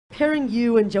Comparing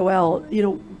you and Joel,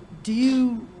 do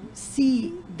you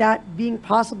see that being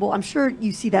possible? I'm sure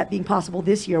you see that being possible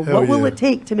this year. Hell what will yeah. it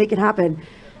take to make it happen?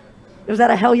 Was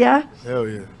that a hell yeah? Hell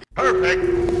yeah. Perfect.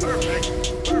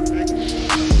 Perfect. Perfect.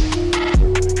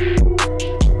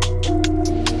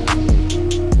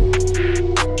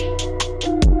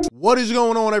 What is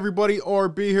going on, everybody?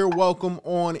 RB here. Welcome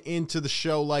on into the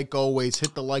show. Like always,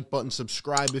 hit the like button,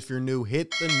 subscribe if you're new, hit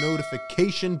the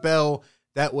notification bell.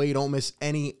 That way you don't miss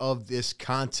any of this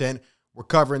content. We're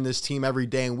covering this team every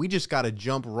day, and we just got to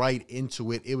jump right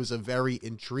into it. It was a very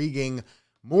intriguing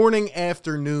morning,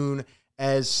 afternoon,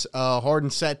 as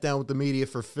Harden sat down with the media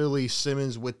for Philly,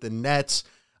 Simmons with the Nets.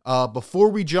 Before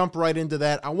we jump right into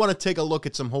that, I want to take a look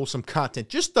at some wholesome content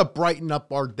just to brighten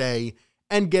up our day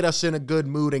and get us in a good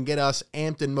mood and get us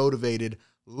amped and motivated,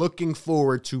 looking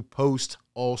forward to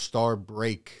post-All-Star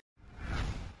break.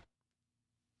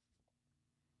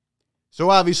 So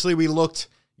obviously we looked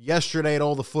yesterday at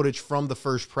all the footage from the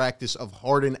first practice of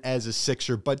Harden as a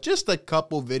Sixer, but just a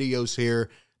couple videos here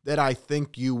that I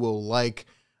think you will like.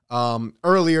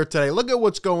 Earlier today, look at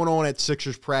what's going on at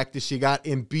Sixers practice. You got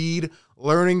Embiid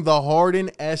learning the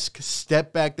Harden-esque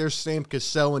step back there, Sam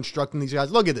Cassell instructing these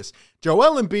guys. Look at this.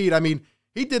 Joel Embiid, I mean,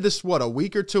 he did this, what, a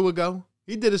week or two ago?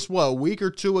 He did this, what, a week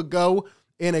or two ago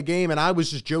in a game, and I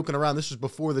was just joking around. This was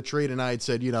before the trade, and I had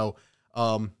said,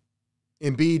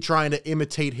 Embiid trying to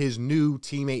imitate his new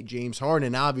teammate James Harden,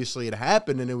 and obviously it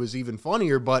happened, and it was even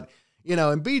funnier, but,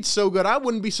 Embiid's so good, I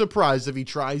wouldn't be surprised if he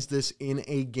tries this in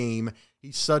a game.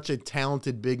 He's such a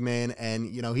talented big man,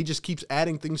 and, he just keeps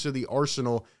adding things to the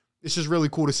arsenal. It's just really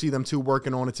cool to see them two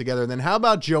working on it together. And then how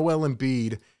about Joel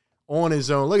Embiid on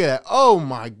his own? Look at that. Oh,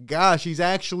 my gosh. He's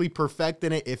actually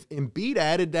perfecting it. If Embiid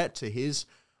added that to his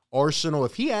arsenal,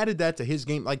 if he added that to his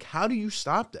game, like, how do you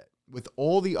stop that? With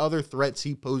all the other threats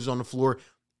he poses on the floor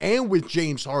and with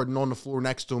James Harden on the floor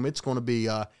next to him, it's going to be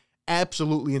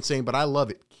absolutely insane. But I love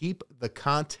it. Keep the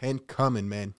content coming,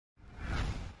 man.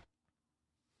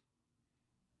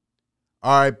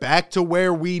 All right, back to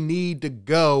where we need to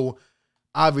go.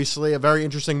 Obviously, a very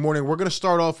interesting morning. We're going to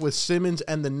start off with Simmons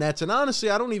and the Nets. And honestly,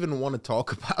 I don't even want to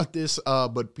talk about this,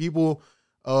 but people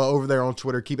over there on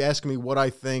Twitter keep asking me what I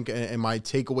think and my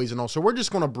takeaways and all. So we're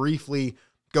just going to briefly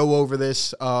go over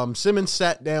this. Simmons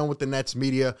sat down with the Nets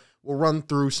media. We'll run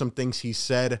through some things he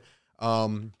said.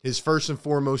 His first and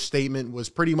foremost statement was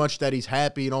pretty much that he's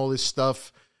happy and all this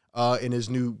stuff in his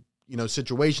new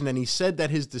situation. And he said that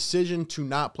his decision to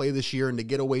not play this year and to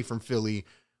get away from Philly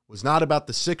was not about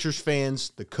the Sixers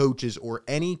fans, the coaches, or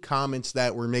any comments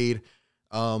that were made.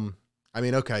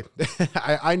 Okay.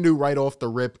 I knew right off the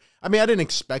rip. I didn't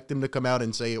expect him to come out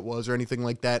and say it was or anything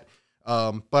like that.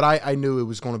 But I knew it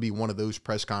was going to be one of those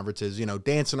press conferences,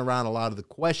 dancing around a lot of the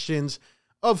questions,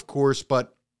 of course,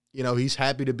 but, he's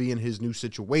happy to be in his new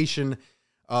situation.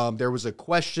 There was a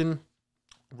question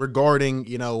regarding,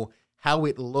 how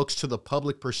it looks to the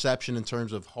public perception in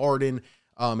terms of Harden,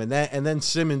 and then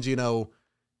Simmons,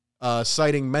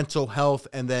 citing mental health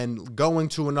and then going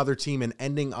to another team and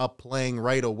ending up playing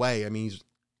right away. He's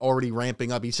already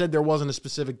ramping up. He said there wasn't a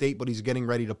specific date, but he's getting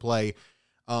ready to play.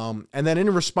 And then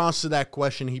in response to that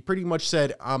question, he pretty much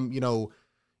said,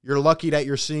 you're lucky that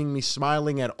you're seeing me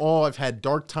smiling at all. I've had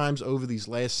dark times over these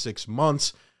last 6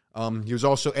 months. He was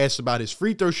also asked about his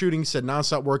free throw shooting. He said,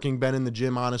 nonstop working, been in the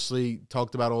gym, honestly.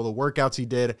 Talked about all the workouts he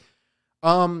did.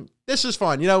 This is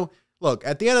fun. Look,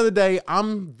 at the end of the day,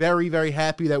 I'm very, very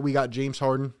happy that we got James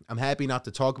Harden. I'm happy not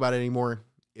to talk about it anymore.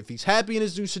 If he's happy in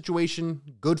his new situation,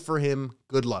 good for him.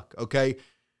 Good luck, okay?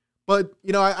 But,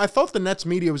 I thought the Nets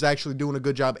media was actually doing a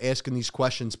good job asking these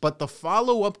questions. But the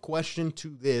follow-up question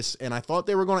to this, and I thought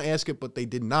they were going to ask it, but they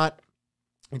did not.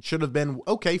 It should have been,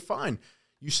 okay, fine.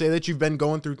 You say that you've been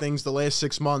going through things the last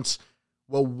 6 months.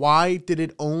 Well, why did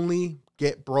it only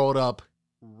get brought up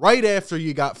right after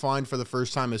you got fined for the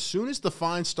first time? As soon as the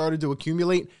fine started to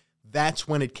accumulate, that's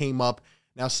when it came up.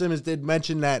 Now, Simmons did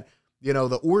mention that,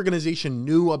 the organization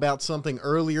knew about something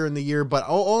earlier in the year, but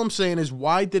all I'm saying is,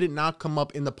 why did it not come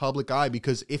up in the public eye?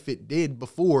 Because if it did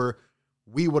before,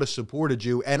 we would have supported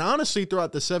you. And honestly,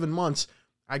 throughout the 7 months,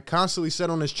 I constantly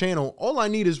said on this channel, all I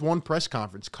need is one press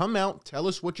conference. Come out, tell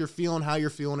us what you're feeling, how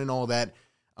you're feeling, and all that.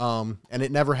 And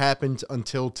it never happened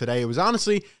until today. It was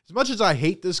honestly, as much as I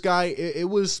hate this guy, it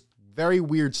was very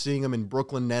weird seeing him in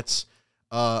Brooklyn Nets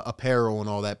apparel and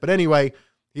all that. But anyway,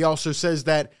 he also says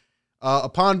that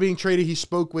upon being traded, he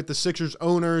spoke with the Sixers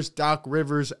owners, Doc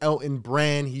Rivers, Elton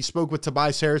Brand. He spoke with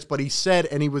Tobias Harris, but he said,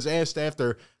 and he was asked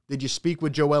after, did you speak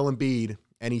with Joel Embiid?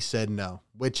 And he said no,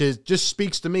 which just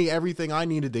speaks to me everything I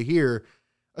needed to hear.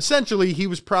 Essentially, he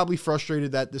was probably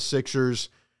frustrated that the Sixers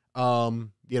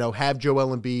have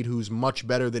Joel Embiid, who's much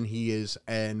better than he is,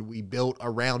 and we built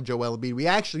around Joel Embiid. We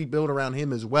actually built around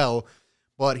him as well,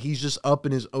 but he's just up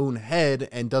in his own head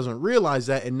and doesn't realize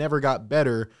that and never got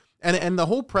better. And the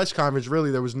whole press conference,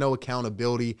 really, there was no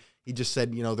accountability. He just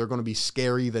said, they're going to be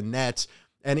scary, the Nets.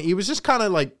 And he was just kind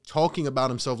of like talking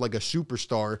about himself like a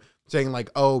superstar, saying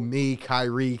like, oh, me,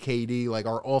 Kyrie, KD, like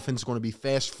our offense is going to be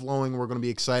fast flowing. We're going to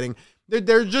be exciting.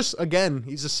 They're just, again,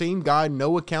 he's the same guy,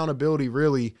 no accountability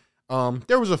really.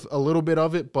 There was a little bit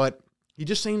of it, but he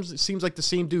just seems like the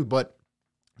same dude. But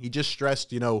he just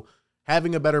stressed,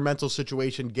 having a better mental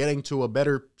situation, getting to a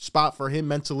better spot for him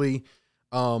mentally.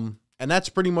 And that's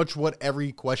pretty much what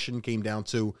every question came down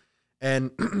to.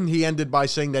 And he ended by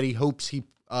saying that he hopes he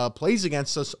plays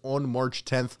against us on March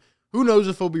 10th. Who knows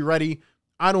if he'll be ready?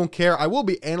 I don't care. I will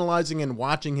be analyzing and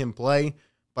watching him play,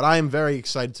 but I am very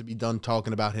excited to be done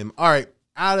talking about him. All right,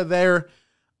 out of there,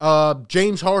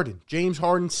 James Harden. James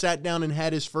Harden sat down and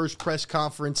had his first press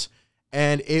conference,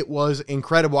 and it was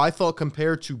incredible. I thought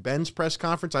compared to Ben's press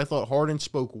conference, I thought Harden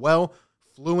spoke well,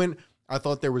 fluent. I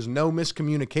thought there was no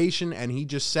miscommunication, and he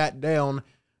just sat down,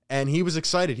 and he was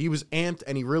excited. He was amped,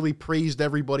 and he really praised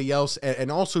everybody else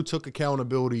and also took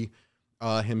accountability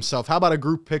himself. How about a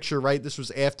group picture, right? This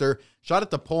was after. Shout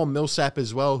out to Paul Millsap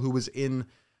as well, who was in,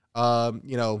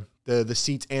 the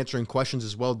seats answering questions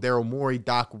as well. Daryl Morey,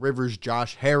 Doc Rivers,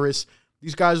 Josh Harris.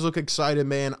 These guys look excited,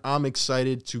 man. I'm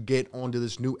excited to get onto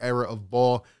this new era of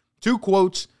ball. 2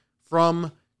 quotes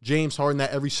from James Harden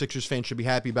that every Sixers fan should be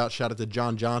happy about. Shout out to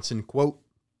John Johnson. Quote,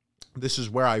 "This is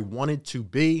where I wanted to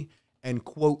be." And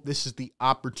quote, "This is the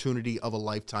opportunity of a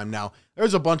lifetime." Now,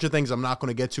 there's a bunch of things I'm not going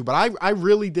to get to, but I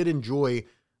really did enjoy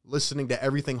listening to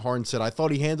everything Harden said. I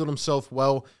thought he handled himself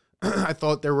well. I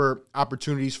thought there were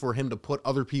opportunities for him to put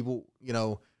other people,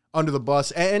 under the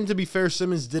bus. And to be fair,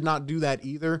 Simmons did not do that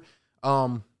either.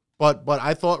 But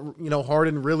I thought,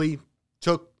 Harden really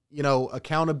took,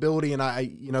 accountability.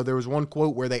 And there was one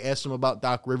quote where they asked him about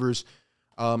Doc Rivers.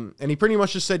 And he pretty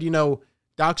much just said,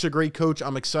 Doc's a great coach.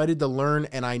 I'm excited to learn,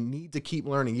 and I need to keep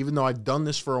learning. Even though I've done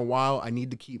this for a while, I need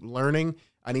to keep learning.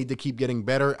 I need to keep getting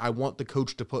better. I want the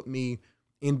coach to put me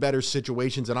in better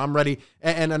situations, and I'm ready.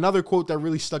 And another quote that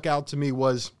really stuck out to me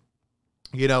was,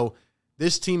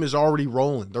 this team is already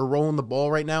rolling. They're rolling the ball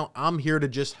right now. I'm here to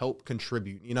just help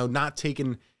contribute, not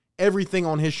taking everything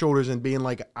on his shoulders and being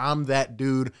like, I'm that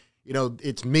dude,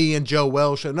 it's me and Joe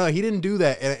Welsh. No, he didn't do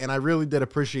that, and I really did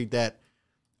appreciate that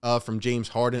from James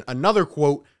Harden. Another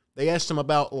quote, they asked him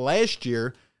about last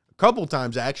year, a couple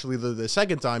times actually. The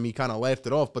second time he kind of laughed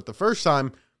it off, but the first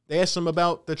time they asked him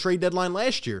about the trade deadline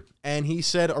last year. And he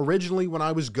said, originally when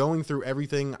I was going through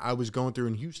everything I was going through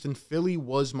in Houston, Philly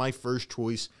was my first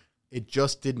choice. It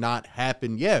just did not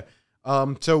happen. Yeah.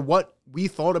 So what we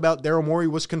thought about Daryl Morey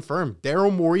was confirmed.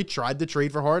 Daryl Morey tried to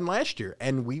trade for Harden last year,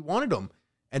 and we wanted him.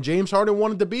 And James Harden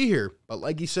wanted to be here. But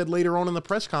like he said later on in the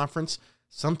press conference,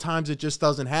 sometimes it just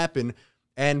doesn't happen.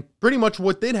 And pretty much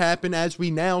what did happen, as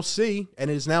we now see, and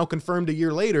it is now confirmed a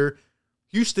year later,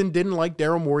 Houston didn't like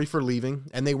Daryl Morey for leaving,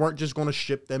 and they weren't just going to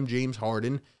ship them James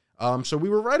Harden. So we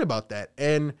were right about that.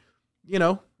 And,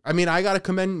 I got to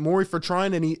commend Morey for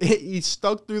trying, and he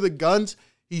stuck through the guns.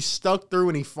 He stuck through,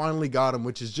 and he finally got him,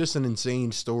 which is just an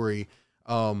insane story.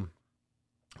 But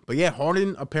yeah,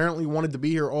 Harden apparently wanted to be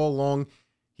here all along.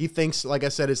 He thinks, like I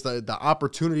said, it's the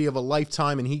opportunity of a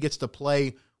lifetime, and he gets to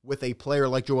play with a player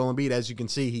like Joel Embiid. As you can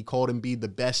see, he called Embiid the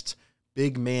best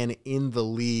big man in the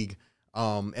league.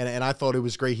 And I thought it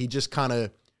was great. He just kind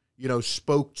of,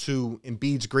 spoke to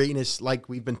Embiid's greatness like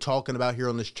we've been talking about here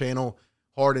on this channel.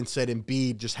 Harden said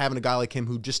Embiid, just having a guy like him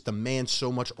who just demands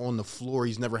so much on the floor.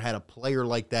 He's never had a player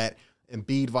like that.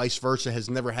 Embiid, vice versa, has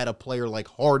never had a player like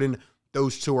Harden.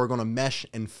 Those two are going to mesh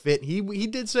and fit. He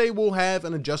did say we'll have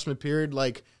an adjustment period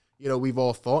like, we've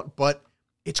all thought, but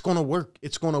it's going to work.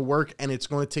 It's going to work, and it's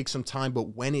going to take some time.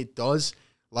 But when it does,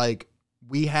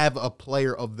 we have a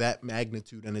player of that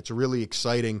magnitude, and it's really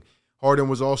exciting. Harden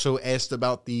was also asked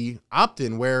about the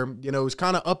opt-in where, it was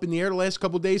kind of up in the air the last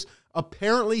couple of days.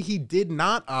 Apparently, he did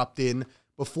not opt in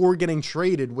before getting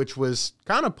traded, which was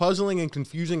kind of puzzling and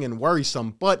confusing and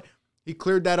worrisome. But he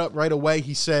cleared that up right away.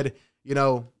 He said,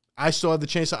 I still have the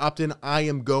chance to opt in. I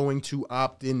am going to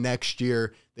opt in next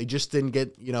year. They just didn't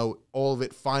get, all of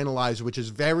it finalized, which is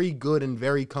very good and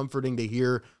very comforting to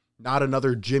hear. Not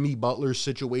another Jimmy Butler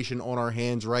situation on our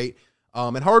hands, right?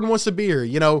 And Harden wants to be here.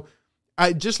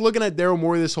 I just looking at Daryl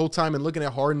Morey this whole time and looking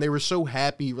at Harden, they were so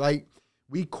happy, right?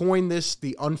 We coined this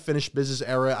the unfinished business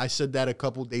era. I said that a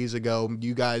couple days ago.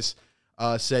 You guys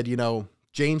said,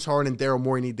 James Harden and Daryl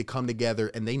Morey need to come together,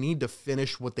 and they need to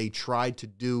finish what they tried to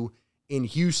do in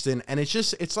Houston. And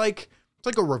it's like it's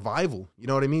like a revival. You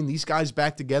know what I mean? These guys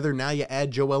back together. Now you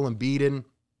add Joel Embiid in.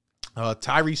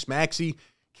 Tyrese Maxey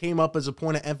came up as a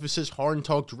point of emphasis. Harden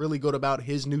talked really good about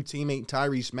his new teammate,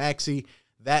 Tyrese Maxey.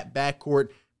 That backcourt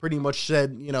pretty much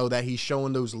said, you know, that he's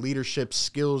showing those leadership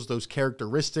skills, those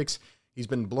characteristics. He's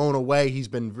been blown away. He's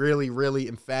been really, really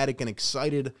emphatic and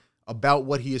excited about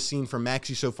what he has seen from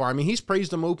Maxey so far. I mean, he's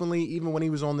praised him openly even when he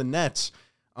was on the Nets.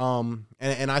 And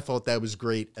I thought that was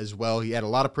great as well. He had a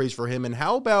lot of praise for him. And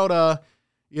how about,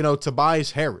 you know,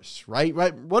 Tobias Harris, right?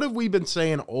 What have we been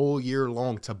saying all year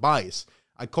long? Tobias.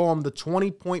 I call him the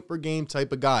 20-point per game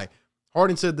type of guy.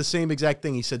 Harden said the same exact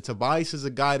thing. He said Tobias is a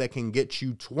guy that can get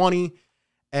you 20,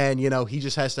 and, you know, he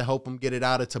just has to help him get it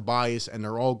out of Tobias, and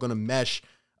they're all going to mesh.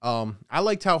 I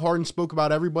liked how Harden spoke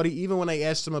about everybody, even when I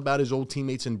asked him about his old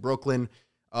teammates in Brooklyn.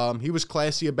 He was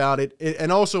classy about it.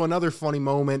 And also another funny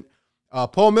moment,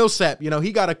 Paul Millsap, you know,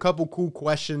 he got a couple cool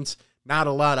questions. Not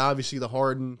a lot. Obviously, the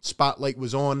Harden spotlight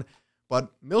was on.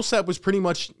 But Millsap was pretty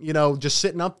much, you know, just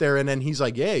sitting up there. And then he's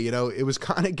like, yeah, you know, it was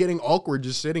kind of getting awkward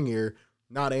just sitting here,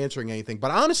 not answering anything.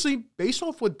 But honestly, based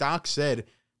off what Doc said,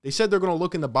 they said they're going to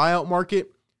look in the buyout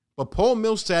market. But Paul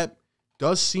Millsap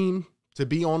does seem to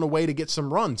be on the way to get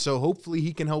some run. So hopefully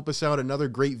he can help us out. Another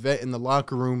great vet in the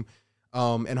locker room.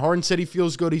 And Harden said he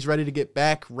feels good. He's ready to get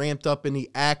back, ramped up in the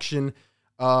action.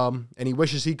 And he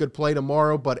wishes he could play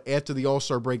tomorrow. But after the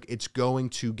All-Star break, it's going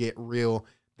to get real.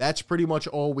 That's pretty much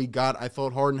all we got. I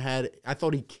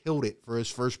thought he killed it for his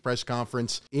first press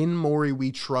conference. In Morey,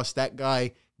 we trust. That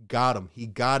guy got him. He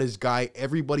got his guy.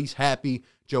 Everybody's happy.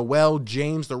 Joel,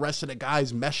 James, the rest of the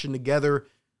guys meshing together.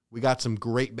 We got some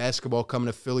great basketball coming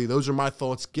to Philly. Those are my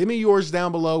thoughts. Give me yours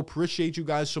down below. Appreciate you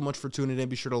guys so much for tuning in.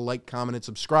 Be sure to like, comment, and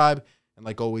subscribe. And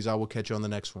like always, I will catch you on the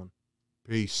next one.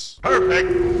 Peace.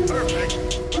 Perfect.